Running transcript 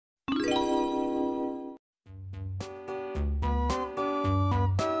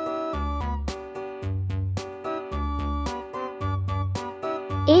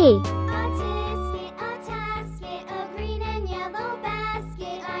A. A tisket, a tasket, a green and yellow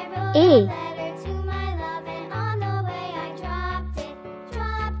basket. I wrote A. a letter to my love, and on the way I dropped it.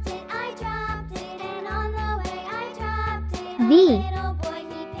 I dropped it, and on the way I dropped it. B. A little boy,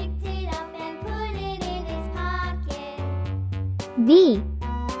 he picked it up and put it in his pocket. B.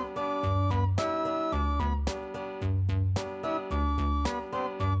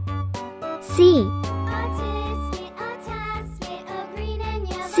 C. A tisket, a tasket, a green and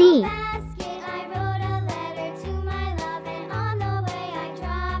yellow C. basket. I wrote a letter to my love, and on the way I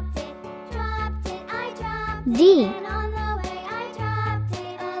dropped it. I dropped it, D. and on the way I dropped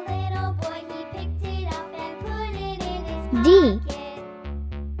it. A little boy, he picked it up and put it in his pocket. D.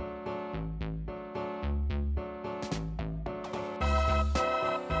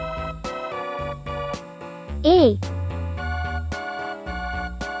 A.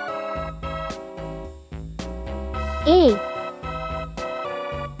 A.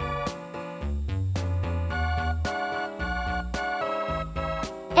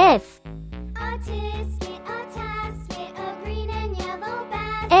 F. A tisket, a tasket, a green and yellow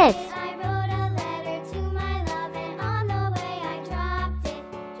basket. F. I wrote a letter to my love, and on the way I dropped it.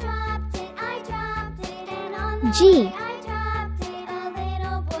 I dropped it, and on the G. way I dropped it. A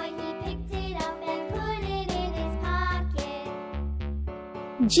little boy, he picked it up and put it in his pocket.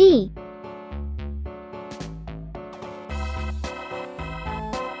 G.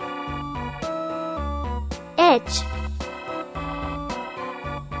 H.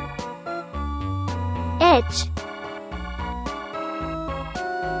 H.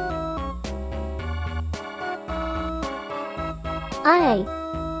 I.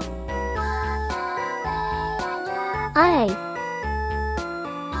 I.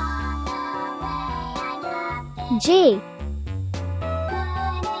 J.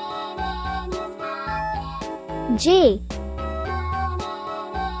 J.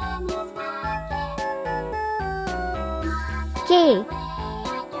 K.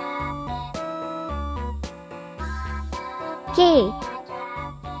 K.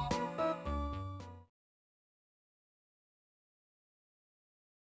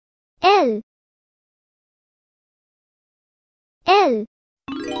 L. L.